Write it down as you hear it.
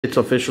It's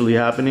officially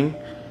happening.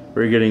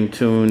 We're getting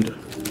tuned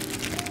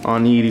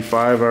on E85.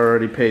 I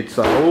already paid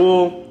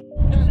Saul.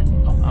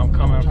 I'm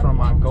coming from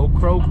my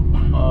GoPro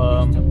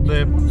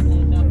clip.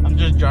 I'm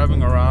just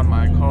driving around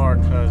my car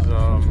because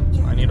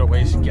I need to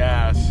waste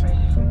gas.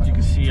 As you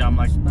can see, I'm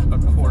like a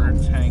quarter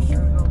tank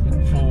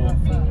full.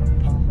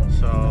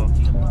 So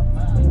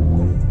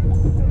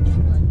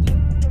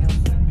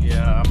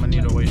yeah, I'm gonna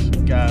need to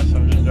waste gas.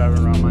 I'm just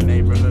driving around my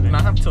neighborhood, and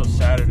I have till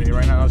Saturday.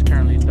 Right now it's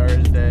currently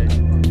Thursday,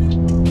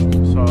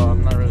 so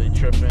I'm not really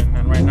tripping.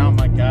 And right now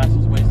my gas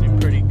is wasting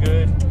pretty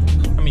good.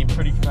 I mean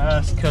pretty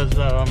fast, because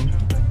I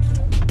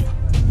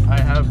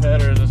have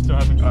headers. I still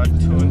haven't got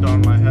tuned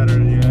on my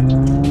headers yet,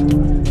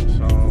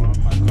 so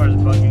my car's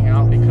bugging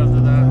out because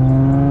of that.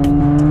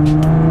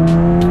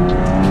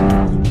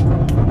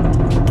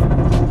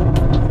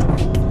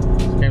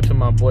 Came to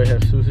my boy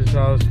Jesus'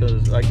 house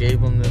because I gave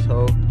him this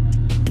hoe.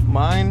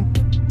 Mine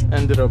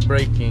ended up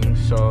breaking,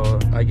 so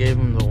I gave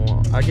him the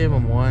one. I gave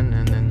him one,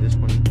 and then this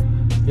one,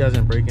 he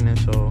hasn't breaking it,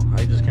 so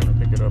I just came to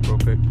pick it up real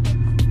quick.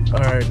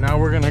 All right, now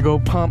we're gonna go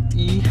pump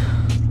E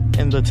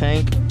in the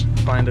tank,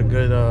 find a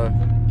good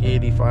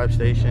E85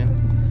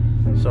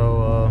 station.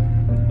 So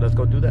let's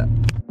go do that.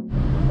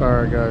 All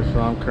right, guys.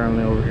 So I'm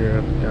currently over here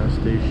at the gas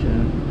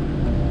station,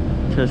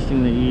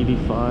 testing the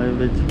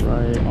E85. It's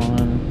right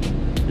on.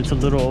 It's a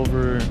little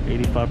over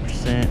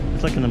 85%.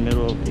 It's like in the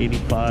middle of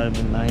 85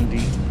 and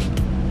 90.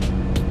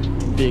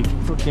 Big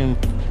freaking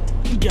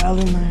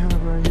gallon I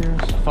have right here.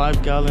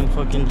 5-gallon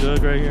fucking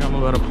jug right here. I'm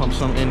about to pump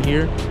some in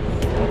here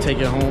and take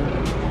it home.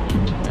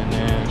 And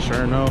then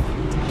sure enough,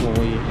 when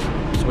we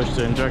switch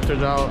the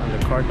injectors out and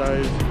the car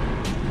dies,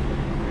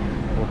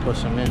 we'll put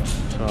some in.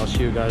 So I'll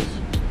see you guys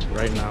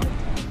right now.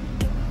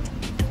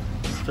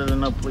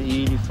 Filling up with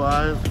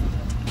E85.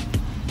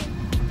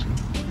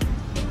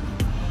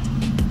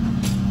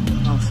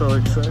 I'm so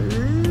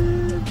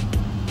excited.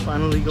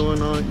 Finally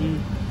going on E.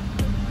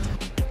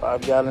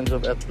 5 gallons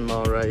of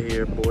ethanol right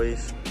here,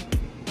 boys.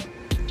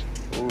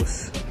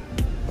 Oos.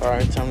 All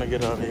right, time to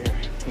get out of here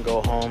and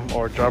go home,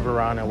 or drive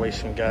around and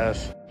waste some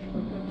gas.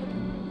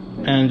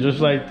 And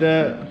just like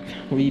that,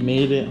 we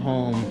made it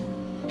home.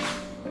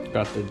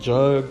 Got the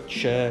jug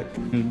checked.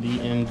 And the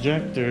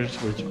injectors,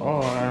 which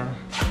are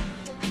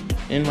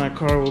in my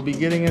car, will be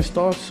getting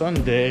installed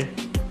Sunday.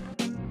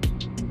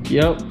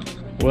 Yep.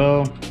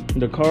 Well,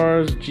 the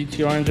car's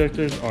GTR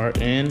injectors are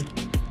in.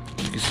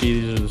 As you can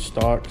see, these are the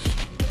stocks.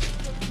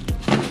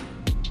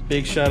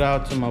 Big shout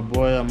out to my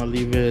boy. I'm gonna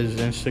leave his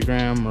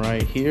Instagram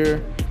right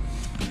here.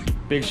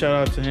 Big shout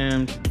out to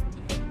him.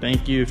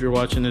 Thank you if you're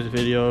watching this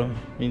video.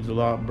 It means a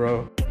lot,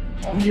 bro.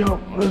 Yo,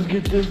 let's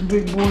get this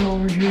big boy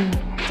over here.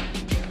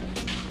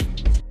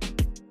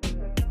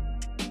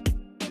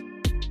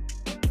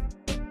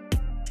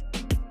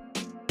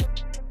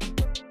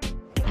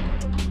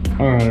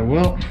 All right,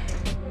 well,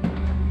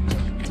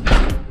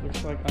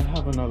 looks like I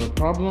have another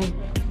problem.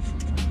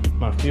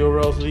 My fuel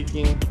rail's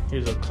leaking.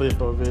 Here's a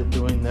clip of it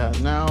doing that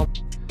now.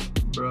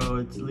 Bro,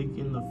 it's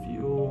leaking the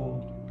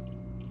fuel.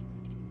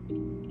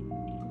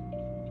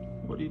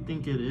 What do you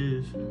think it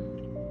is?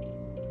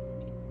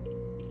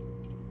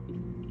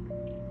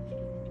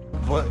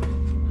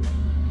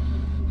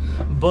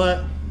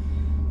 But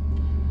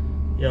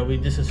yeah, we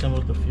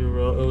disassembled the fuel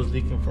rail. It was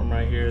leaking from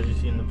right here, as you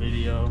see in the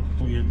video.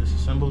 We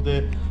disassembled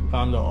it.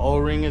 Found the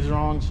O-ring is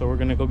wrong, so we're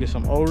gonna go get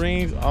some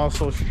O-rings.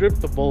 Also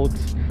stripped the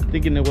bolts,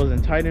 thinking it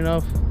wasn't tight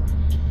enough.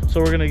 So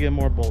we're gonna get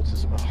more bolts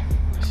as well.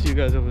 See you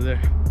guys over there.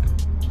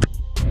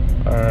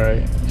 All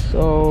right,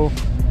 so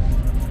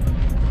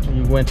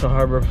we went to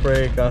Harbor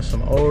Freight, got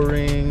some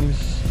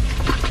O-rings,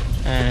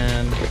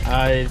 and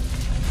I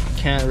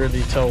can't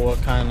really tell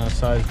what kind of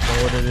size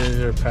bolt it is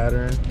or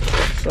pattern.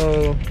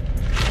 So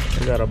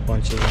we got a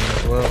bunch of them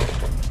as well.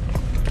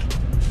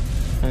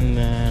 And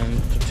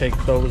then to take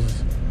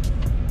those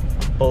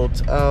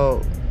bolts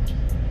out,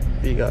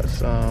 we got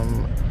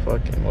some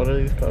fucking, what are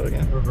these called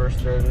again? Reverse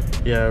threaded.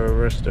 Yeah,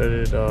 reverse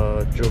threaded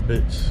drill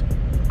bits.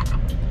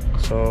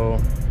 So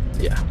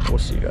yeah, we'll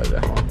see you guys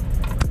at home.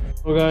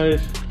 So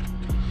guys,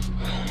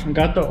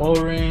 got the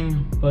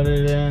O-ring, put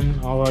it in.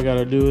 All I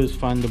gotta do is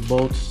find the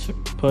bolts to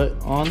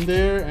put on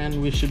there,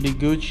 and we should be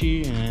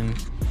Gucci. And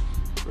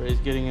Ray's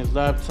getting his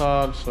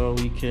laptop so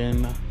we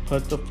can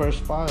put the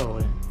first file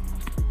in.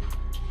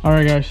 All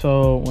right guys,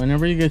 so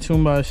whenever you get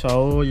tuned by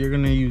Saul, you're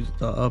gonna use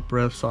the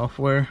UpRev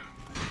software.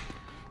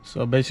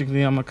 So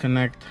basically I'm gonna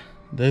connect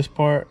this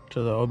part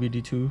to the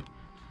OBD2,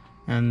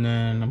 and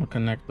then I'm gonna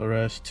connect the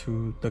rest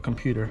to the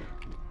computer,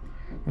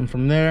 and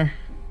from there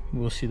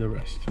we'll see the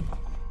rest.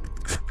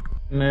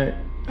 And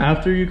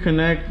after you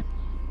connect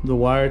the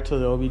wire to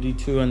the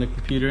OBD2 and the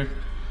computer,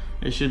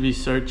 it should be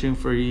searching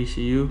for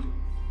ECU.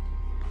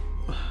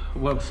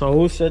 What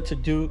Saul said to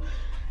do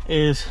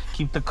is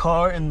keep the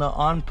car in the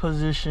on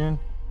position,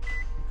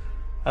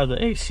 have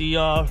the AC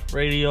off,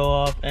 radio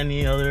off,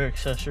 any other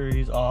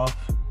accessories off,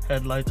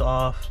 headlights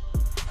off,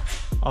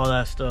 all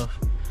that stuff,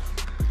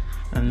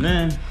 and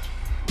then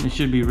it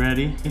should be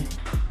ready.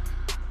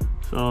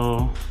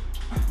 So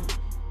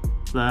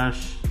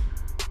flash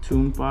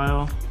tune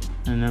file,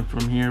 And then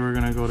from here, we're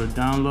gonna go to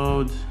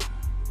downloads.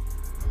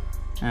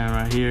 And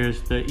right here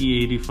is the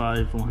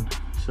E85 one.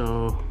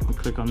 So I'll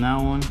click on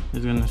that one.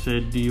 It's gonna say,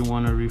 do you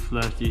wanna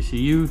reflash the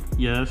ECU?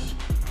 Yes.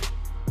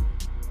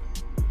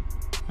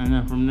 And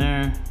then from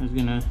there, it's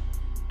gonna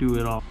do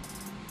it all.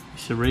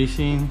 It's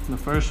erasing the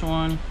first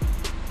one.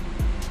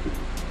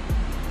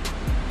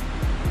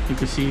 You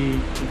can see,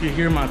 you can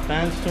hear my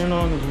fans turn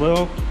on as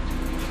well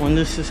when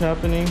this is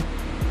happening.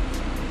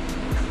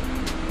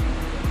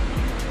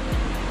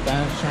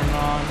 Fans turn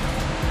on.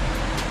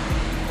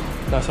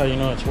 That's how you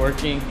know it's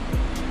working.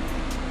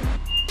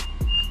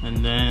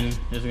 And then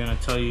it's gonna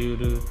tell you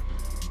to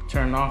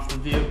turn off the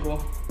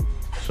vehicle.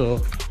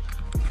 So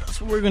that's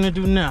what we're gonna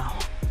do now.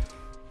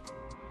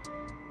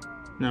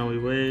 Now we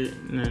wait,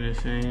 and then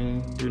it's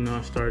saying do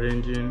not start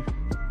engine.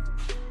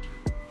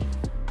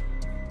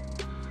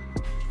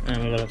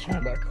 And we gotta turn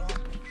it back on.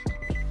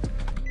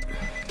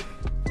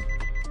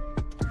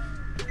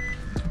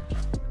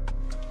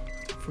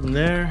 From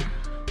there,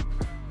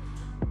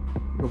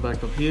 go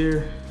back up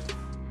here,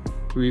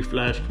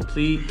 reflash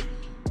complete,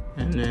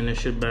 and then it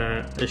should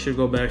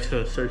go back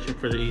to searching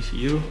for the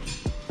ECU.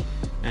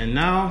 And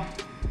now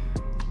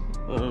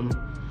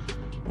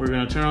we're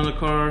gonna turn on the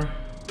car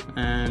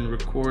and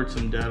record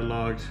some data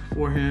logs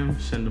for him,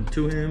 send them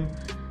to him,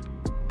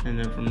 and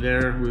then from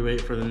there we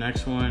wait for the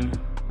next one,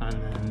 and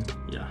then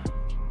yeah.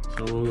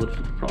 So we'll go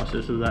through the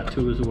process of that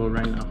too as well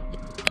right now.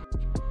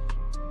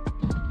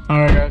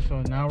 Alright guys,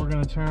 so now we're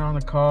gonna turn on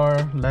the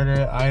car, let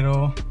it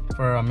idle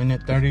for a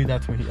minute 30,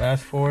 that's what he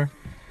asked for.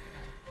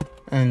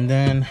 And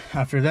then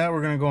after that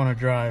we're gonna go on a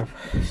drive.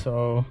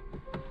 So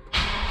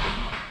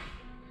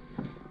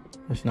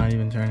it's not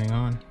even turning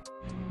on.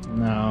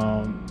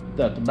 Now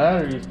that the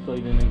battery is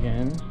plugged in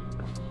again,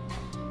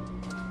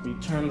 we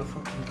turn the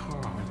fucking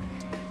car on.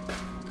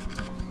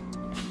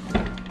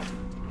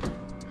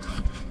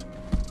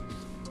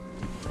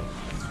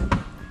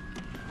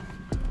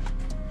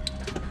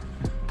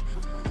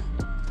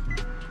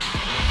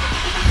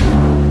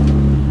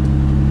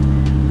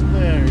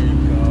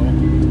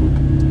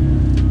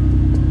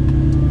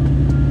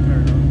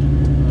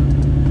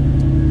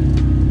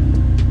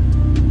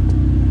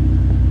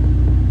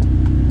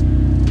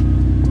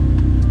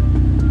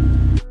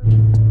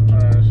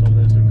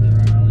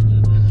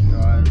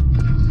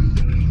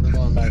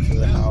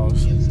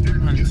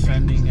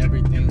 Sending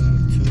everything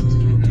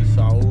to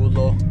Saul.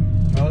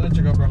 I'll let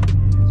you go, bro.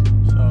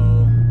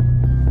 So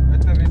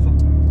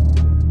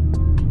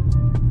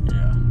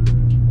yeah,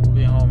 we'll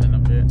be home in a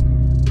bit.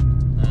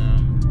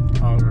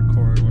 I'll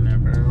record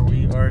whenever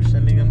we are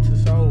sending them to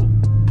Saul.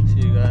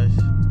 See you guys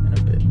in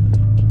a bit.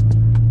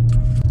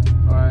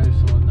 Alright,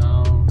 so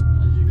now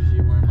as you can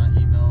see, we're in my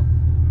email.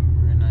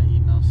 We're gonna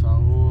email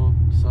Saul.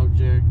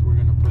 Subject, we're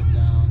gonna put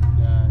down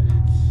that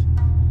it's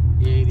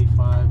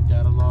E85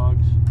 data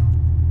logs.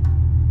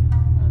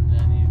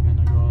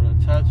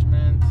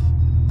 Attachments.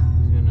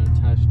 He's gonna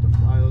attach the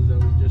files that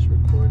we just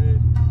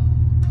recorded,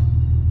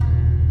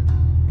 and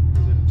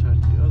he's gonna attach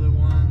the other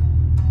one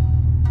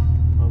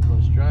of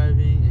us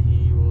driving, and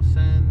he will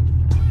send,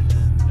 and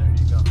then there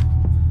you go.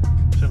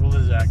 Simple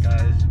as that,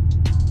 guys.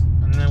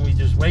 And then we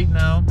just wait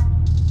now.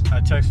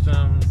 I text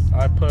him,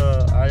 I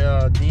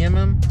DM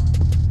him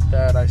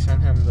that I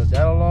sent him the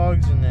data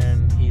logs, and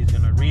then he's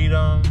gonna read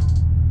them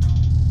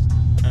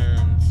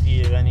and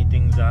see if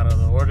anything's out of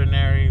the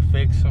ordinary,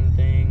 fix some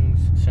things,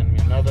 send me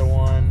another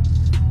one,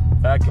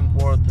 back and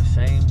forth the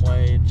same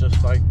way,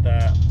 just like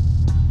that,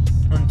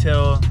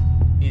 until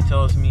he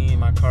tells me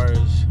my car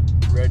is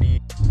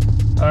ready.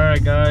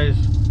 Alright guys,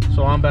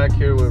 so I'm back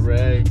here with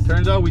Ray.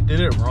 Turns out we did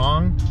it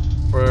wrong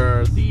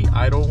for the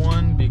idle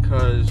one,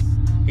 because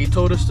he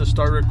told us to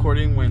start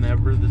recording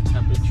whenever the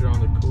temperature on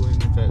the cooling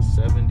is at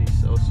 70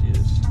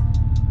 Celsius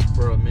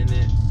for a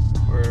minute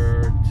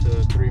or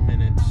to 3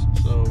 minutes.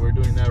 So we're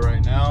doing that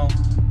right now.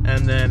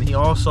 And then he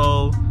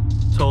also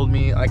told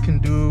me I can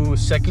do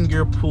second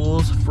gear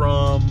pulls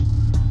from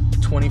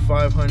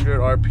 2500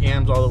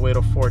 RPMs all the way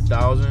to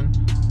 4000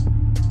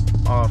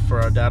 for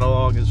a data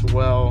log as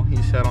well. He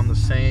said on the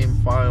same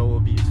file will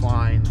be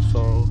fine.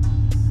 So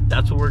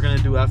that's what we're gonna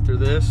do after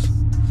this.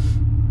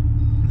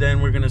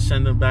 Then we're gonna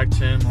send them back to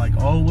him like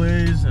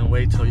always, and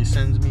wait till he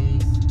sends me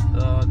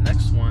the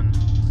next one,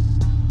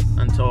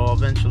 until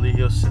eventually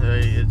he'll say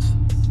it's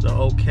the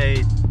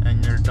okay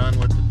and you're done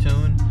with the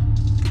tune.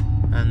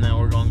 And then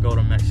we're gonna go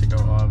to Mexico,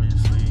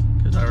 obviously,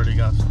 because I already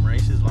got some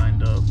races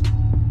lined up.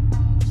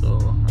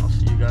 So I'll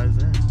see you guys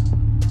then.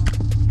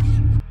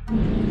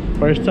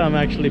 First time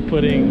actually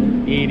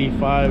putting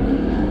 85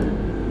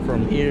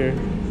 from here.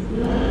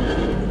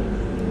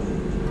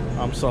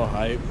 I'm so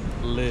hyped,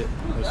 lit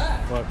as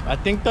fuck. I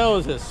think that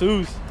was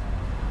Jesus.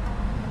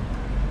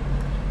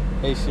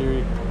 Hey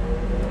Siri,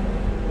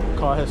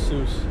 call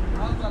Jesus.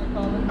 I was gonna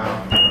call him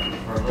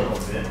for a little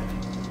bit.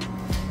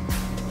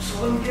 So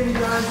let me give you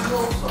guys a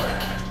little